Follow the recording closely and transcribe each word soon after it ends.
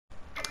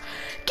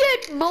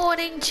Good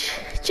morning,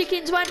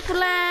 Chicken's Wonderful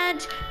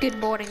Land. Good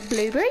morning,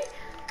 Blueberry.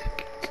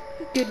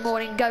 Good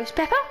morning, Ghost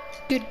Pepper.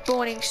 Good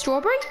morning,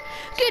 Strawberry.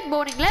 Good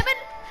morning, Lemon.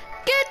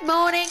 Good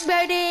morning,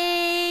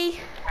 Brody.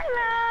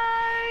 Hello.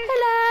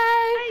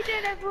 Hello. How you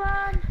doing,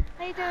 everyone?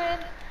 How you doing?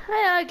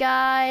 Hello,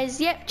 guys.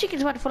 Yep,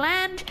 Chicken's Wonderful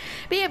Land.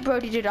 Me and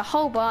Brody did a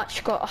whole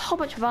bunch, got a whole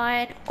bunch of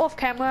iron off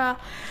camera,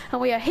 and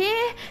we are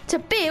here to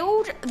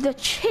build the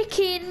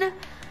chicken,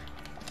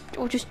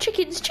 or just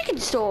chicken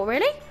store,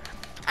 really.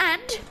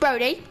 And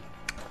Brody,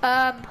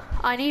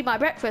 I need my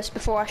breakfast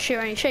before I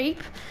shear any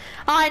sheep.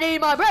 I need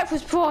my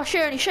breakfast before I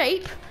shear any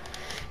sheep.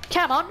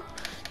 Come on,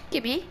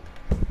 give me.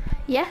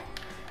 Yeah.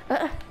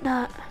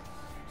 No.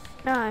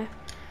 No.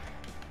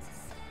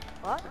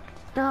 What?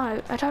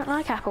 No, I don't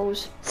like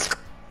apples.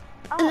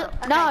 Oh,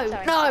 okay, no,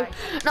 sorry, no, sorry.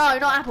 no,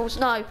 not apples,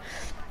 no.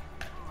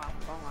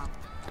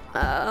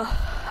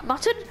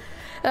 Mutton?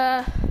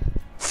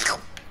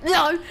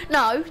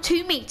 No,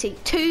 too meaty,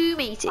 too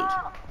meaty.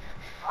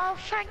 Oh,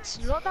 thanks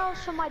a lot. That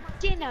was for my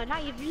dinner. Now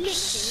you've licked it.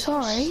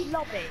 Sorry.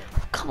 Sloppy.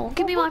 Come on,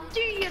 give me my... What do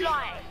you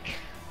like?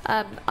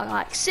 I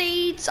like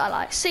seeds, and I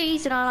like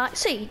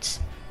seeds.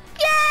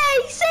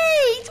 Yay,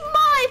 seeds!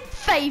 My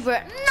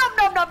favourite! Nom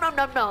nom nom nom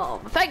nom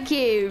nom. Thank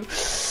you.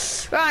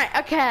 Right,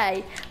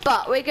 okay.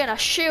 But we're gonna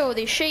shear all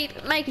these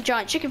sheep, make a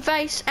giant chicken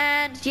face,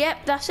 and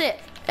yep, that's it.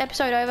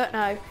 Episode over.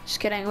 No, just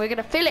kidding. We're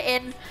gonna fill it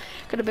in,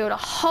 gonna build a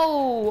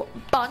whole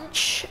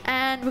bunch,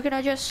 and we're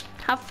gonna just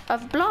have a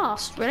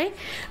blast, really.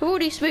 We're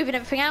already smoothing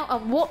everything out,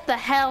 and what the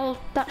hell?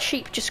 That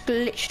sheep just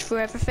glitched through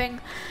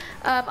everything.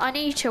 I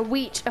need to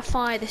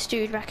wheat-ify this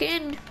dude back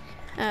in.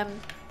 Come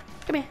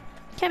here.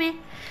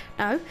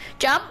 No,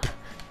 jump.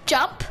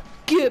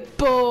 Good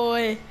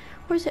boy.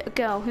 Or is it a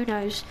girl? Who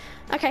knows?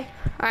 Okay,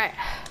 alright.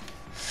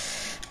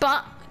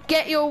 But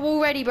get your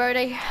wall ready,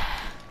 Brody.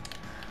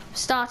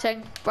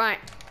 Starting. Right.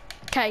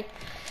 Okay.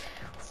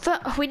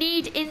 We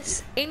need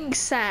ink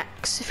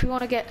sacks if we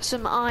want to get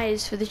some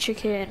eyes for the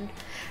chicken.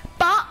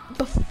 But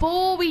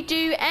before we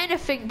do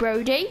anything,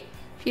 Brody,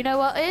 you know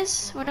what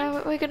is? We know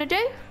what we're gonna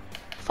do?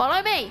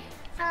 Follow me.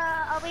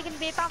 Are we going to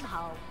be a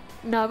bumhole?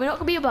 No, we're not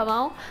gonna be a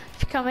bumhole.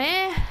 If you come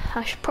here,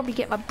 I should probably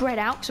get my bread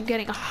out because I'm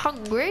getting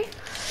hungry.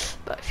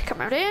 But if you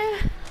come around here,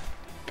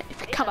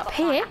 if you come up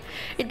here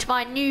into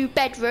my new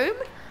bedroom,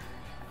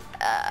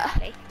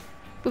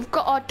 we've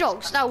got our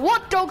dogs. Now,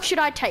 what dog should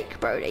I take,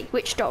 Brody?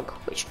 Which dog?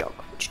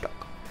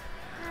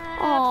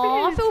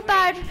 Oh, I feel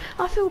bad.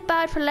 I feel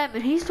bad for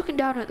Lemon. He's looking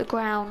down at the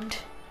ground.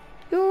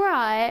 You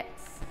alright?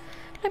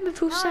 Lemon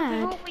feels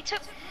sad.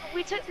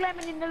 We took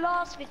Lemon in the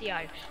last video.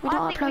 We're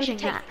not uploading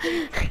that.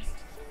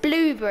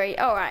 Blueberry.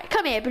 Alright,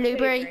 come here,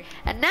 Blueberry.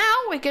 And now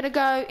we're going to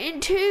go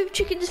into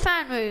Chicken's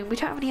fan room. We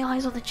don't have any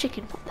eyes on the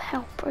chicken. What the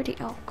hell, Brody?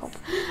 Oh, God.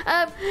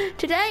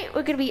 Today,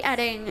 we're going to be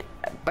adding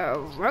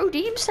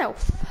Brody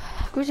himself.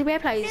 Grizzly Bear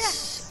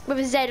plays with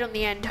a Z on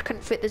the end. I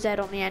couldn't fit the Z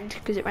on the end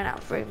because it ran out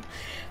of room.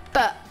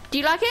 But, do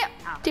you like it?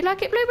 Do you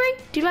like it, Blueberry?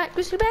 Do you like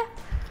Grizzly Bear?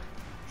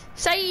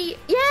 Say,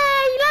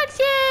 yeah, he likes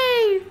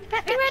you.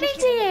 He ran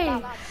into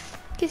you.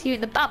 Kiss you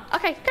in the bum.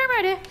 Okay, come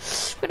right here.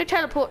 We're going to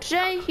teleport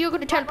today. You're going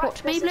to teleport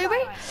to me,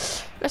 Blueberry.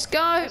 Let's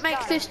go.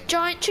 Make this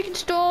giant chicken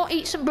store.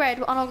 Eat some bread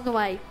along the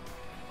way.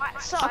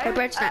 Right, so, okay,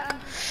 bread snack.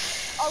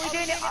 Are we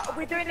doing it?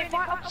 We're doing it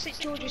right opposite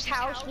George's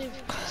house. We've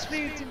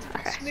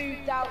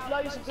smoothed out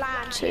loads of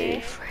land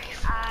here.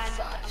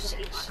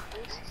 6.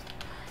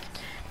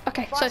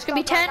 Okay, so it's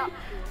going to be 10.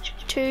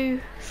 2,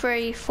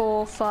 3,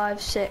 4,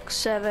 5, 6,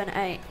 7,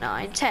 8,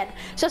 9, 10.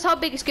 So that's how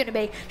big it's going to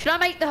be. Should I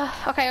make the...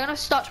 Okay, I'm going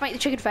to start to make the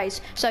chicken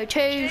face. So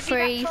 2,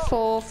 3,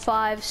 4,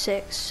 5,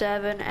 6,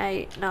 7,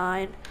 8,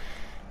 9.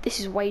 This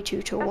is way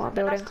too tall, what I'm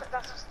building.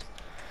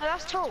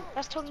 That's tall.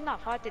 That's tall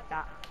enough. I did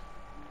that.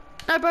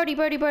 No, Brody.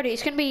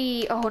 It's going to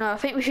be... Oh, no, I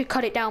think we should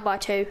cut it down by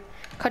 2.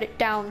 Cut it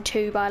down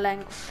 2 by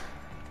length.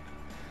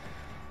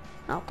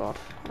 Oh, God.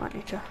 I might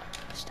need to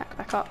stack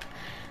back up.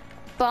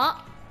 But...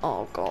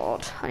 Oh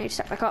God, I need to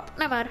stack back up.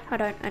 No man, I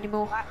don't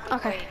anymore.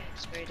 Okay.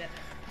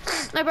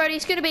 No, Brody,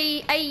 it's gonna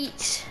be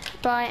 8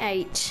 by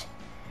 8.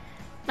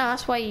 No,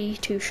 that's way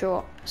too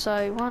short.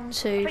 So 1,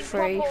 2,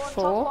 3,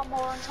 4.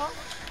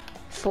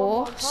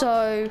 4.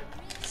 So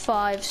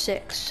 5,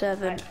 6,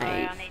 7,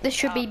 8. This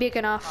should be big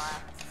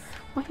enough.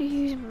 Why are you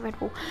using Red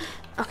Bull?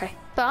 Okay,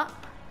 but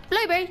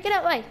Blueberry, get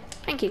out of the way.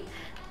 Thank you.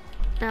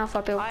 Now if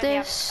I build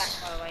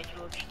this.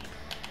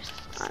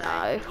 I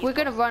know, we're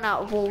going to run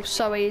out of walls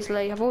so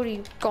easily. I've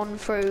already gone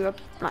through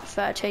like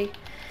 30.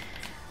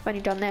 I've only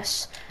done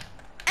this.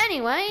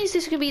 Anyways,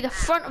 this is going to be the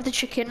front of the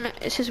chicken.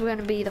 This is going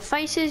to be the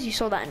faces. You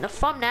saw that in the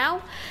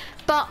thumbnail.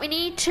 But we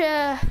need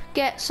to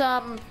get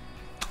some...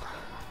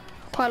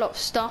 Quite a lot of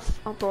stuff.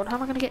 Oh God, how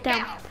am I going to get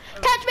down?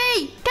 Catch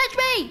me! Catch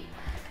me!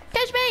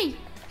 Catch me!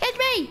 Catch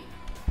me!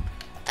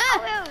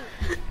 Ah!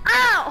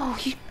 Ow! Oh,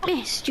 you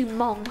missed, you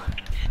mong.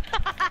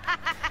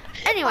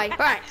 Anyway,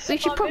 right, we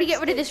should probably get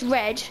rid of this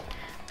red.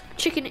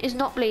 Chicken is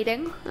not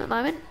bleeding at the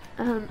moment,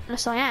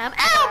 unless I am.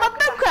 Ow, my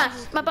bum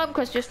crust! My bum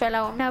crust just fell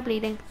out. I'm now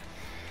bleeding.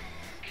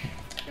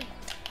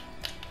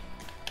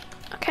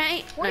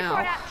 Okay, what now. If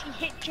I actually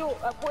hit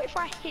what if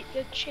I hit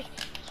the chicken?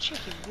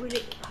 chicken, will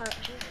it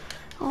hurt you?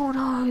 Oh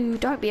no,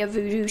 don't be a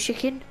voodoo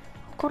chicken.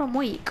 Oh god, I'm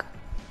weak.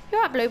 You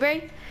alright,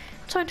 Blueberry?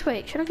 Time to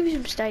eat. Should I give you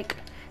some steak?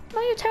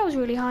 No, your tail's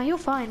really high. You're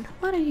fine.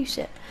 Why don't you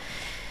sit?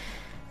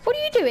 What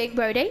are you doing,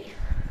 Brody?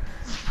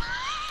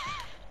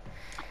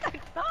 I don't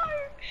know.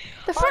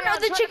 The front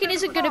of the chicken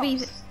isn't going to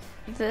be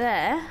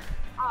there.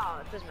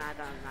 Oh, it doesn't matter,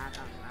 doesn't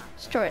matter.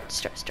 Destroy it.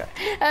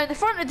 The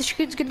front of the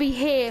chicken's going to be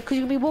here because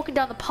you're going to be walking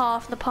down the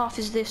path, and the path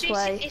is this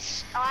way.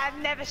 I've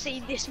never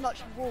seen this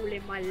much wool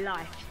in my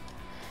life.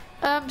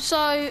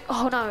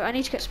 Oh no, I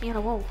need to get some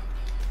yellow wool.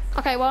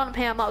 Okay, while I'm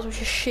here, I might as well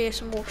just shear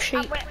some more sheep.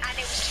 And it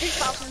was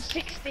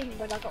 2016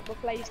 when I got my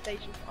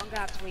PlayStation. I'm going to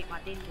have to eat my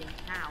dindin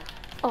now.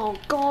 Oh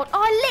god,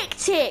 I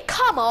licked it!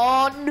 Come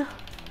on!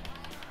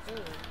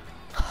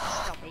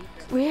 Stop eating.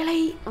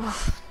 Really?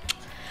 Ugh.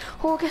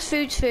 Oh, I guess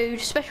food's food,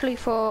 especially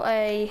for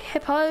a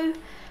hippo.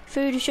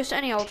 Food is just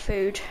any old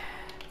food.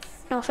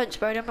 No offense,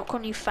 Brody, I'm not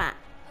calling you fat.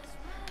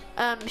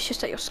 It's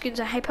just that your skin's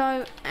a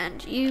hippo,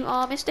 and you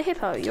are Mr.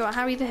 Hippo. You're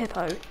Harry the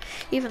Hippo,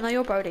 even though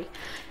you're Brody.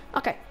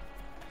 Okay,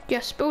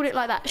 just build it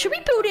like that. Should we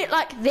build it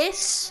like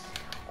this,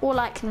 or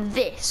like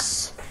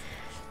this?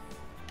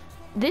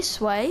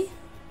 This way?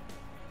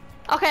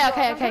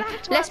 Okay.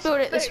 Let's build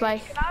it this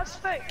way. Can I have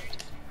food?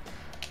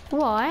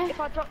 Why? If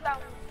I drop down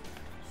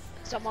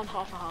someone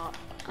half a heart.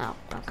 Oh,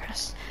 okay.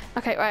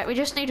 Okay, right, we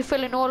just need to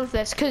fill in all of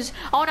this, because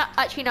I want to,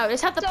 actually no,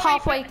 let's have the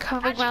pathway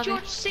coming around.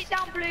 George, sit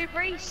down,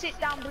 Blueberry.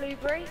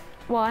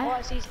 Why?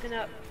 Otherwise he's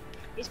gonna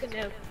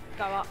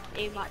go up,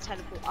 he might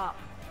teleport up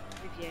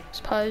with you.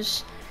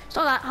 Suppose. It's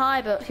not that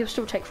high, but he'll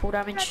still take full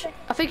damage.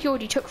 I think he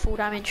already took full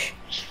damage.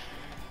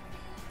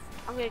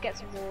 I'm gonna get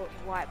some more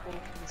white ball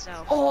for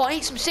myself. Oh, I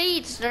need some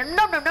seeds. Nom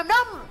nom nom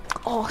nom.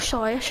 Oh,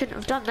 sorry, I shouldn't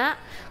have done that.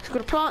 I've got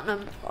to plant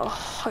them. Oh,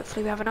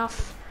 hopefully we have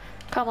enough.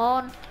 Come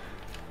on.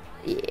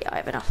 Yeah, I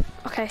have enough.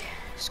 Okay,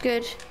 it's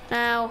good.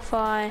 Now if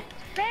I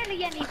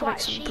barely any make white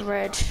some sheep.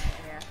 bread.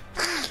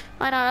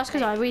 I know, that's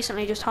because I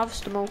recently just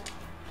harvested them all.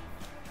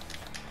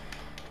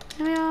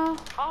 Here we are.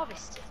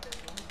 Harvested?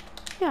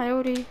 Yeah, I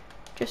already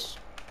just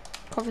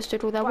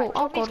harvested all their wool.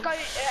 Oh god. Go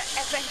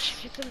adventure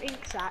with some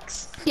ink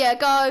sacks. Yeah,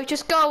 go.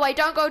 Just go away.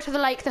 Don't go to the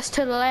lake that's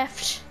to the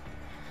left.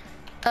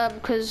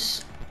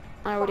 Because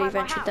I already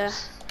ventured there.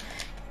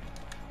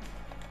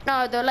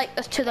 No, the lake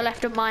that's to the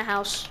left of my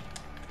house.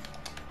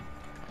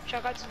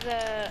 Should I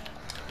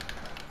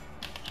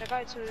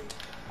go to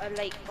a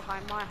lake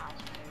behind my house?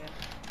 Maybe?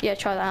 Yeah,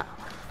 try that.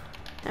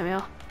 There we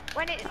are.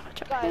 When it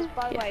guys,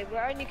 by the way,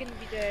 we're only going to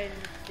be doing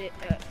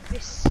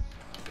this.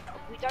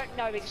 We don't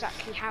know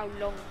exactly how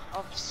long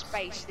of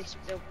space this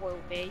will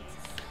be,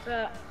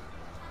 but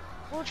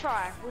we'll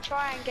try. We'll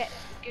try and get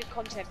good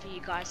content for you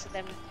guys, so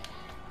then we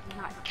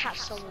might catch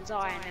someone's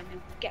eye and then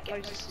we'll get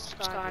loads of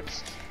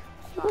subscribers.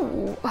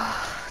 Ooh,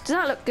 does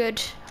that look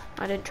good?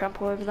 I didn't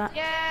trample over that.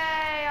 Yay!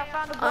 I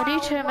found a I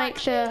need to wild make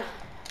the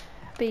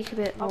beak a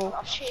bit more.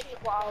 I've sheared a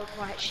wild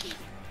white sheep.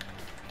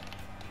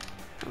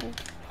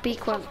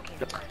 Beak won't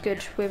look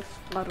good with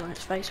mud on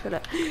its face, will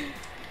it? There's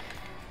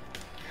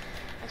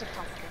a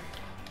pumpkin.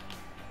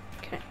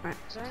 Okay, right.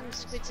 Is there any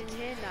squids in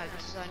here? No,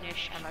 this is only a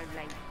shallow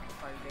lake,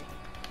 probably.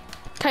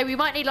 Okay, we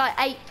might need like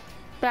 8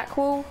 black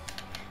wool.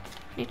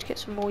 Need to get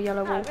some more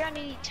yellow wool. No, we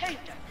only need 2, don't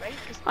we?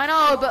 I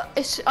know, but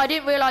I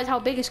didn't realise how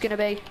big it's going to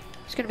be.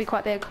 It's going to be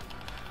quite big.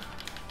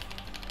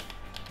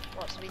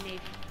 What, so we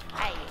need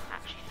 8,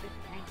 actually,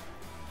 15.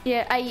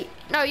 Yeah, 8.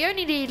 No, you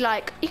only need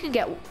like, you can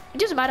get, it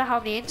doesn't matter how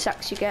many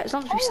insects you get, as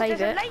long as we save it.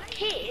 There's a lake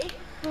here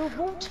with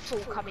a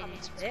waterfall coming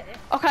into it.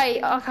 Okay,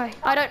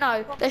 I don't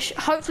know.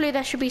 Hopefully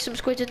there should be some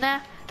squids in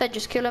there, then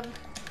just kill them.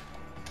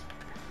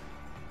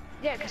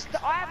 Yeah, because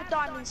I have a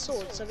diamond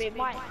sword, so it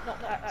might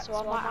not, so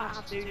I might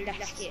have to do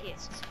less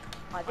hits.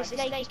 Like, this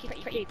lake is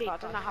pretty big, but I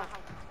don't know how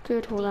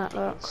good all that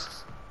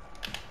looks.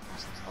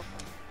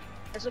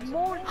 There's a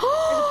more.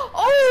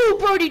 Oh,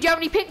 Brody, do you have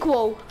any pink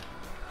wool?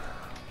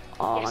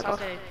 Oh yes, my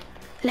god. I do.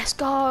 Let's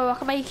go. I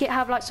can make it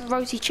have like some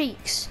rosy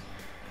cheeks.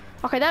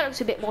 Okay, that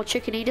looks a bit more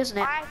chickeny, doesn't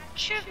it? I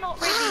should not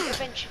really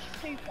ventured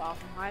too far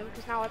from home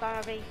because now I don't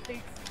have any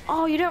food.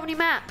 Oh, you don't have any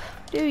map,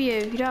 do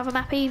you? You don't have a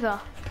map either.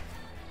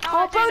 No,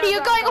 Oh, Brody,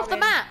 you're going off the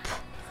map.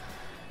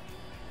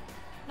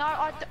 No,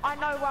 I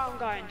know where I'm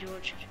going,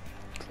 George.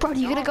 Brody,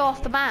 you're gonna go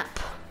off the map.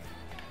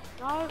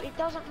 No, it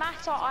doesn't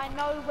matter. I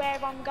know where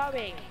I'm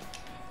going.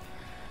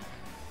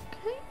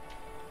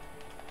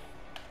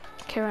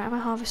 Okay, right, I'm a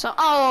harvester.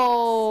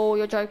 Oh,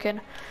 you're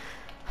joking.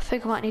 I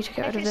think I might need to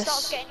get rid of this. If it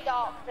starts getting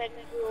dark, then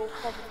we'll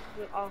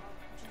probably,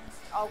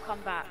 I'll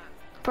come back.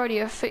 Brody,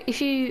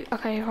 if you,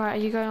 okay, right,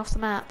 are you going off the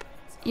map?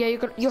 Yeah,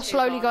 you're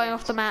slowly going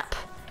off the map.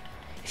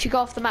 If you go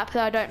off the map,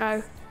 then I don't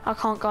know. I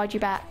can't guide you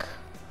back.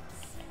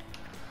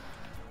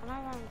 I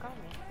know where I'm going.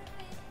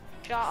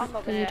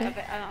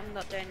 I'm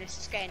not doing this.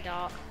 It's getting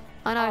dark.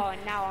 I know. Oh,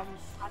 and now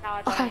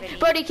I don't have any.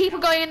 Brody, keep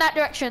on going in that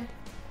direction.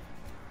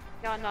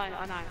 No, I know.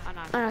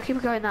 I know, keep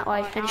on going that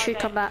way, and you should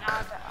come back.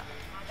 I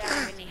don't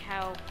have any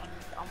help.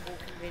 I'm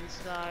walking really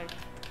slow.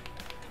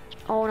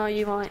 Oh no,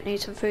 you might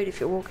need some food if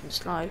you're walking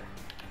slow.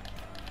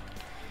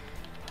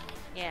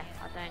 Yeah,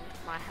 I don't.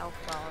 My health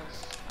bar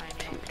is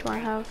only on do I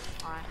have?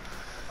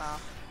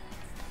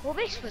 Well,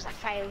 this was a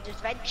failed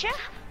adventure.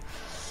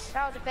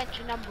 Failed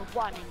adventure number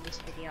 1 in this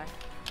video.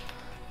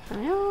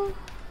 Oh,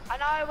 I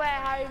know where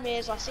home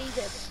is. I see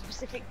the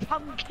specific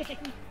pumpkin,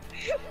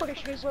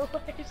 which was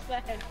always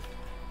there.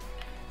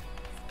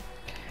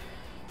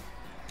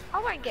 I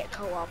won't get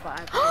caught up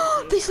by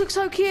yeah. This looks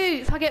so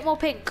cute. If I get more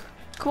pink.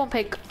 Come on,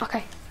 pink.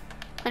 Okay.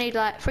 I need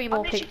like 3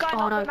 more pink.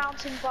 Oh no.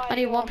 I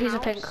need 1 piece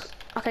of pink.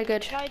 Okay,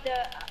 good. You know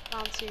the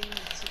mountain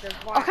to the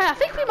right. Okay, I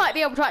think we might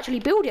be able to actually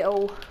build it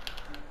all.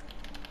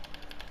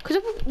 Because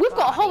we've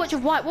got a whole bunch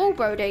of white wool,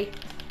 Brody.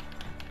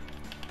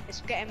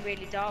 It's getting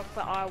really dark,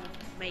 but I'll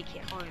make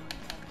it home.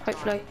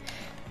 Hopefully.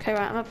 Okay,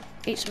 right, I'm gonna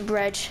eat some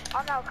bread.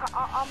 Oh no,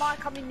 I might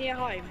come in near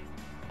home.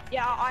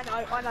 Yeah, I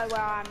know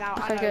where I am now.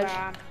 Okay, I know good. where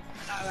I am.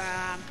 I know where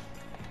I am.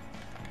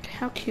 Okay,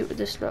 how cute would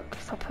this look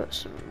if I put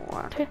some more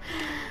around here?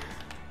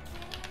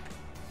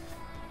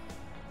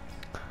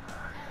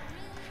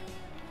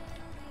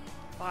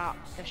 Wow,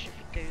 there should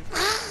be goo now,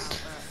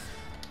 but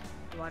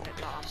do I look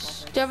like I'm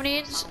bothered? Do you have any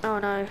ins? Oh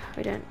no,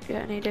 we didn't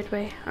get any, did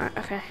we? Alright,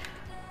 okay.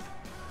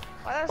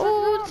 Well,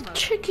 Oh, the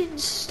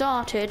chickens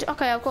started.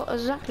 Okay, I've got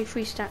exactly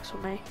 3 stacks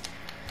on me.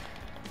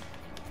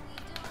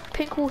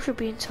 Pink wool should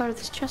be inside of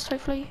this chest,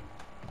 hopefully.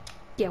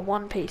 Yeah,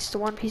 1 piece. The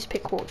 1 piece of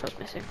pink wool I was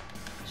missing.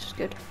 This is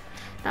good.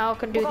 Now I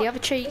can do the other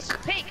cheek.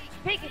 Pig!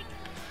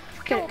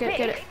 Get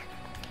it.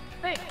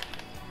 Boom!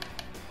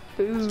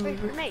 Boom. Food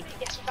for me.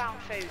 Yes,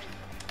 found food.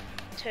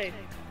 2.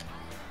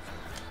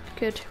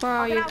 Good. Where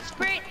are you?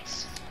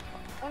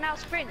 Now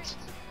sprint!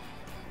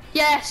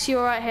 Yes,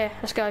 you're right here.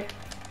 Let's go.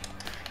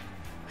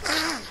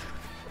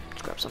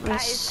 Let's grab some of That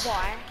this. is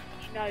why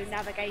you know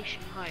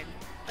navigation home.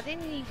 I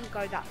didn't even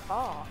go that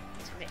far.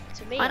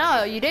 To me. I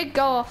know, you did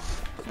go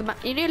off the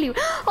map. You nearly.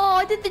 Oh,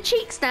 I did the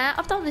cheeks now.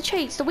 I've done the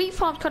cheeks. The wheat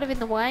farm's kind of in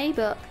the way,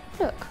 but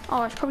look.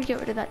 Oh, I should probably get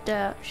rid of that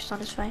dirt which is on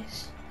his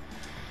face.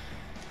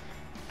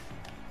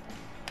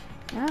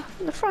 Yeah,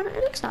 in the front, it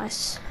looks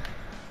nice.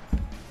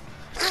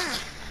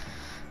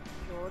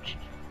 George.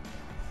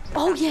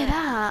 Oh, yeah,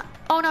 that.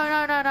 Oh, no.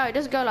 It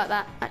doesn't go like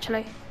that,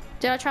 actually.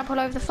 Did I trample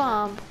over the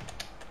farm?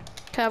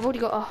 Okay, I've already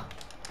got a.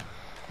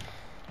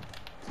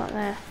 It's like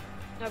there.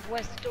 No, but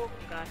where's the door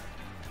gonna go?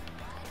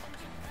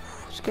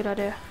 It's a good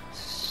idea.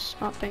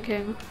 Smart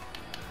thinking.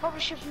 Probably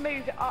should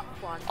move it up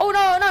 1. Oh,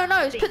 no.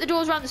 Let's put the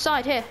doors around the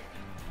side here.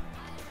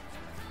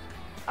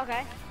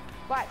 Okay.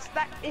 Right, so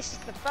this is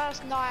the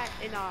first night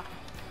in our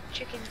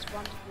chicken's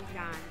wonderful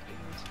land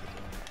in this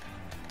video.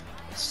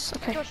 Yes,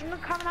 okay. George, I'm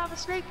gonna come and have a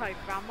sleepover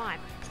around mine.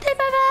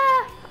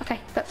 Sleepover! Okay,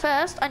 but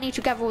first I need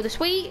to gather all this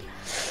wheat.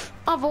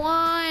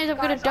 Otherwise, I'm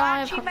gonna die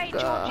I of actually made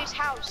hunger. George's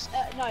house,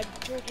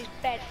 George's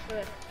bed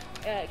for,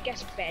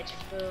 guest bed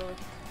for...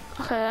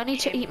 Okay, I need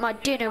to eat my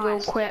dinner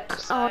real quick.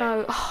 So- Oh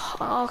no. Oh,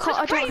 I can't.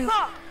 I don't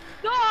Creeper!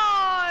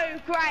 No!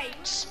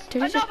 Great!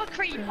 Did it Another just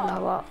creeper!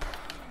 blow up?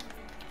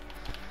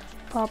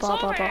 Bah.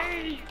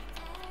 Sorry!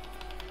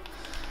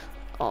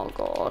 Oh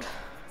god.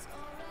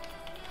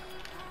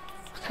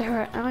 Okay,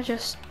 right, am I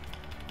just...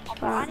 Oh,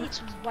 but I need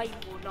some way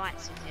more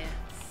lights in here.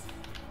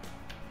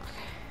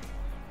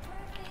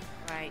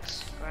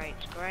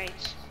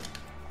 Great.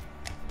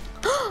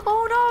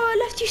 Oh no,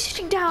 I left you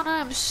sitting down. I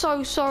am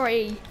so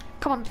sorry.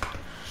 Come on.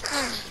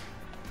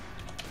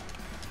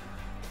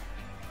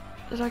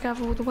 Did I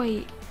gather all the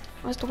wheat?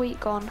 Where's the wheat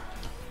gone?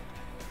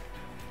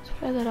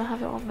 Where did I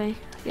have it on me?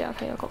 Yeah,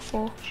 okay, I got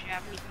 4. Do you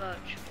have any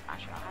birch?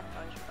 Actually, I had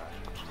birch.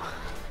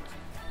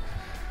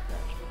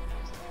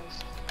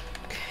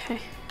 Okay.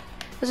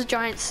 There's a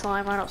giant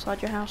slime right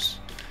outside your house.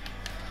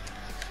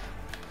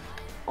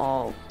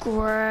 Oh,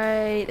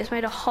 great. It's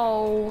made a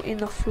hole in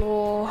the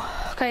floor.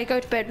 Okay, go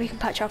to bed. We can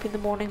patch up in the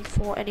morning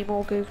before any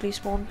more googly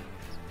spawn.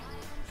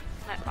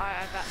 No,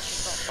 I've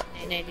actually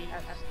got nearly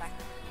back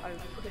over.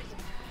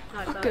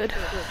 No, Oh, good.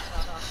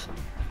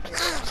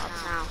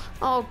 Now.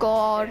 Oh,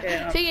 God.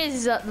 Yeah. Thing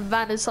is that the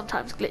van is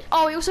sometimes glitch.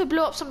 Oh, he also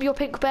blew up some of your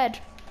pink bed.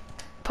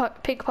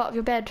 Pink part of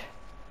your bed.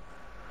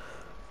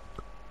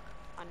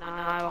 I know,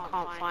 I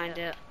can't find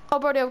it. Oh,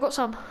 Brody, I've got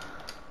some.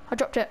 I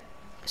dropped it.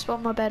 It's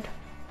on my bed.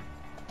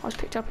 I was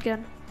picked up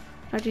again.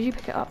 No, did you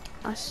pick it up?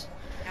 Nice.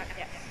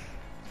 Yeah.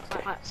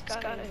 Okay. Let's go.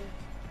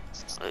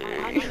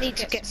 I need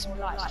to get some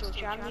more lights. Do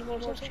you have any more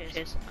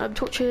torches?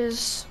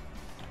 Torches.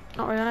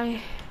 Not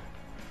really.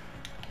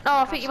 No,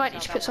 I think you might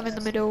need to put some in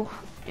the middle.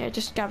 Yeah,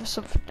 just gather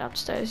some from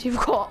downstairs. You've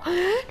got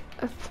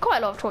quite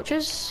a lot of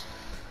torches.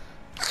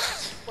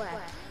 Where?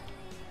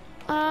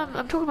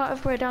 I'm talking about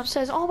everywhere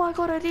downstairs. Oh my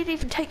god, I didn't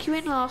even take you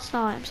in last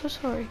night. I'm so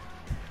sorry.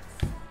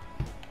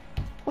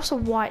 What's a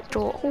white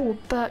door? Oh, a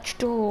birch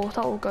door.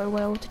 That will go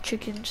well with the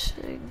chickens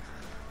thing.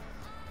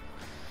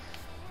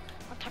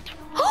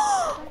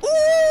 Oh,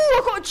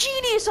 I got a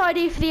genius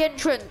idea for the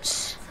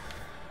entrance.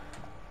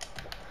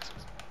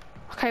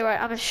 Okay, right.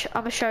 I'm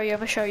gonna show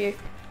you.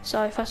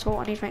 So first of all,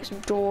 I need to make some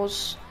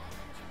doors.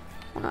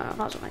 Oh no, I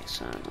might as well make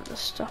some of the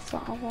stuff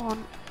that I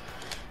want.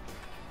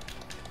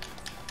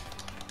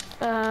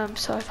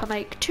 So if I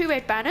make 2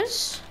 red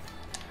banners,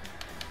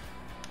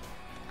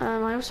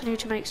 I also need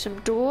to make some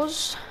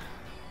doors.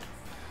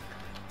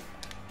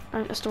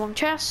 Oh, that's the wrong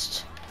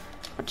chest.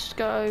 I'll just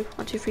go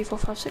 1, 2, 3, 4,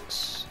 5,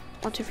 6.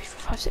 1, 2, 3,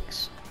 4, 5,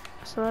 6.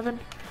 That's 11.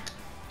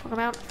 Wrong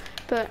amount.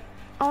 But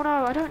oh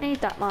no, I don't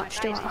need that much,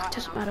 do I? It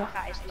doesn't matter.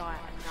 That is light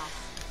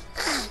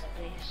enough.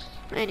 At least.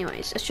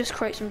 Anyways, let's just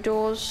create some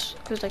doors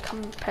because they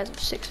come in pairs of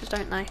 6s,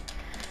 don't they?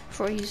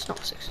 3s, not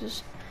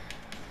 6s.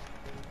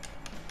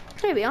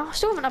 There we are.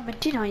 Still haven't had my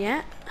dinner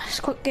yet. It's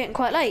getting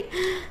quite late,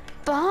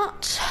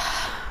 but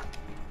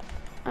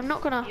I'm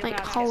not gonna make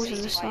holes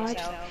in the side.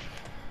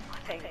 I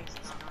think.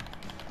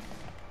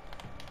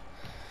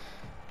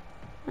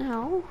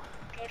 No.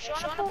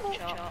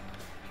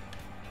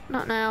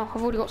 Not now.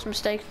 I've already got some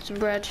steak and some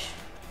bread.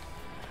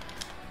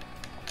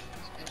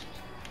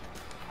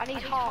 I need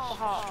half a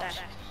heart then.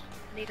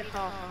 I need a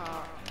half a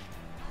heart.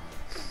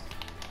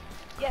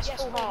 Yes,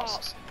 full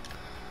hearts.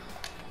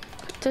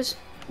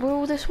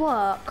 Will this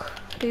work?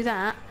 Do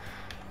that.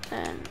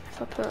 Then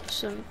if I put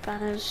some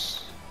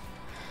banners.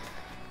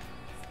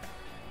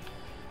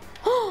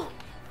 Oh,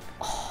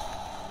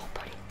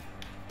 buddy.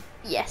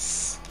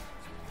 Yes.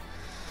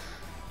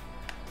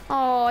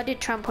 Oh, I did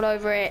trample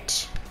over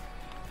it.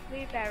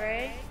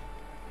 Blueberry.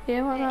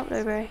 Yeah, what about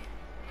blueberry?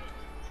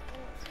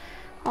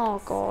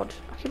 Oh god,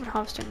 I keep on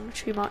harvesting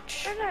too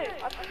much. I don't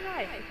know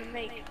if you can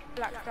make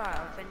black dye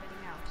out of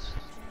anything else.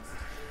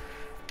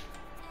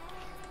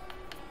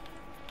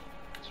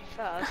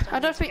 First, I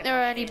don't think there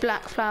are any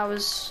black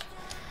flowers.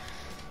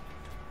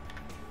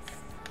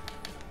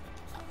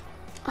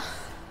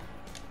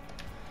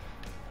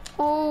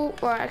 Oh,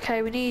 right,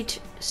 okay, we need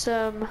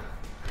some...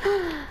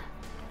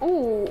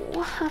 Oh,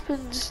 what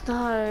happens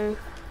now?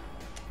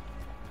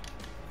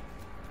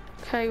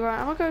 Okay, right,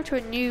 I'm gonna go to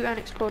a new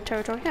unexplored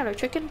territory. Hello,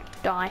 chicken.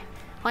 Die.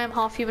 I am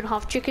half human,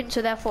 half chicken,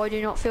 so therefore I do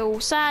not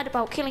feel sad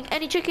about killing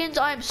any chickens.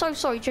 I am so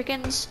sorry,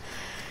 chickens.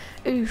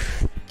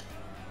 Oof.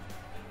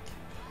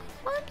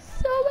 I'm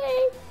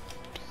sorry.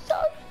 So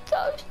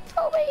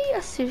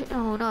sorry.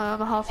 Oh no,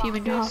 I'm a half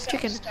human, half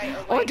chicken.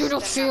 I do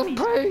not feel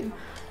pain.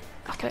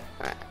 Okay,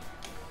 right.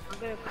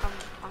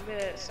 I'm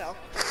gonna set off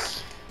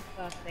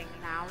first thing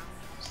now.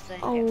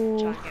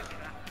 Oh.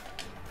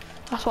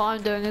 That's what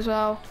I'm doing as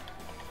well.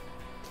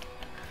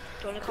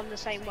 Do you want to come the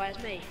same way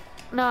as me?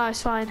 No,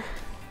 it's fine.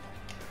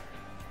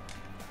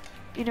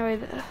 You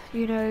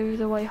know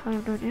the way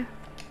home, don't you?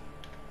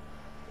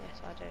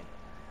 Yes, I do.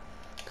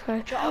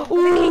 Okay.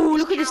 Oh,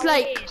 look at this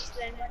lake.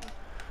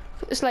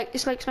 Look at this lake.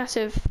 This lake's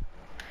massive.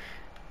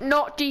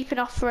 Not deep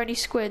enough for any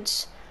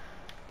squids.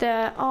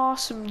 There are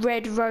some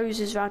red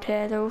roses around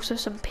here. There are also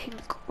some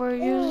pink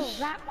roses. Oh,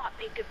 that might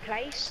be a good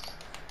place.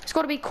 It's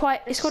got to be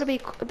quite. It's got to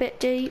be a bit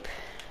deep,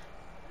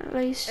 at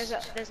least. There's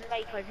a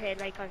lake over here.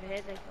 Lake over here.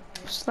 Lake over here.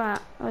 What's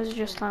that? Those are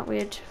just like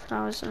weird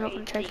flowers. I'm not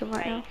going to take them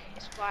right now.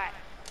 It's right.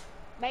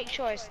 Make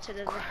sure it's to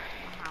the left of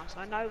my house.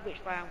 I know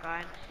which way I'm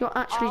going. You're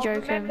actually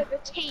joking. Remember the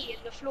tea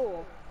in the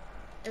floor?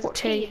 There's What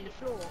tea? in the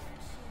floor.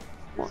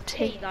 What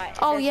tea? Like,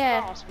 oh yeah.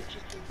 Glass, which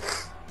is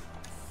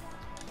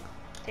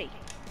tea.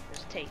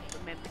 There's tea.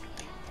 Remember?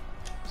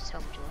 Just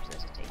tell me, George.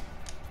 There's a tea.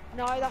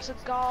 No, that's a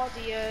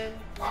guardian.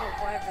 Or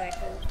whatever they're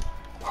called.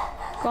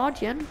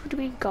 Guardian? What do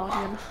you mean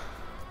guardian?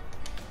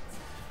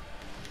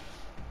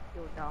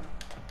 You're dumb.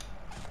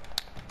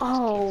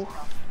 Oh.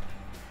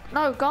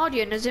 No,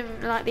 guardian as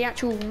in like the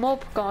actual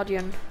mob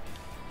guardian.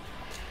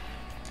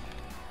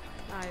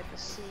 No, the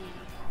sea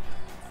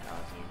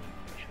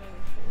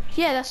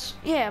guardian.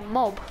 Yeah,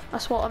 mob.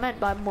 That's what I meant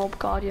by mob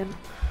guardian.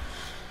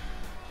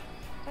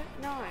 I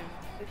don't know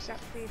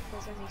exactly if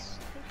there's any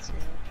squids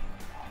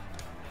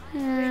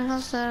here. Yeah,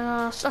 that's the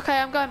last. Okay,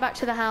 I'm going back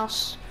to the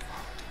house.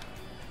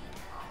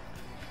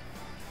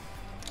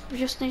 We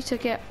just need to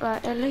get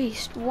like at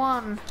least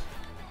one.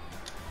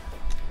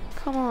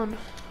 Come on.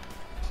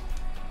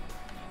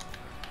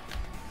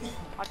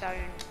 I don't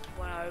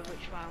know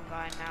which way I'm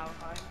going now.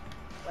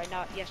 Wait,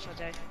 no, yes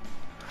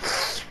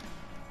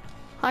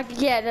I do.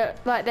 Yeah,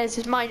 like there's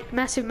this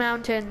massive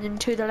mountain,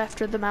 and to the left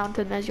of the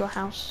mountain there's your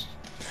house.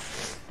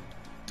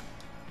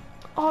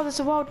 Oh, there's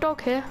a wild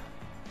dog here.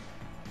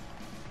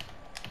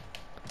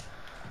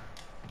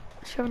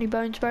 Do you have any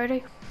bones,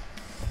 Brody?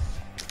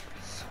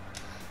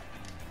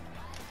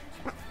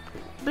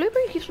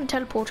 Blueberry keeps on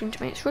teleporting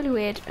to me. It's really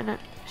weird, and it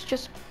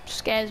just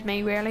scares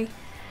me, really.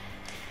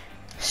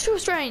 It's so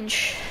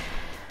strange.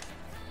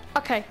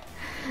 Okay.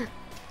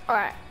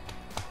 Alright.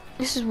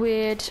 This is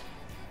weird.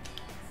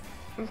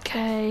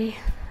 Okay.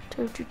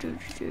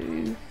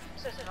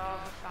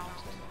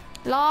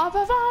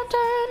 Lava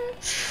fountain.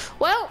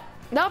 Well,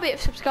 that'll be it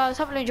for subscribers.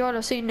 Hope you enjoyed.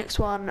 I'll see you next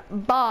one.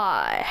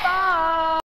 Bye. Bye.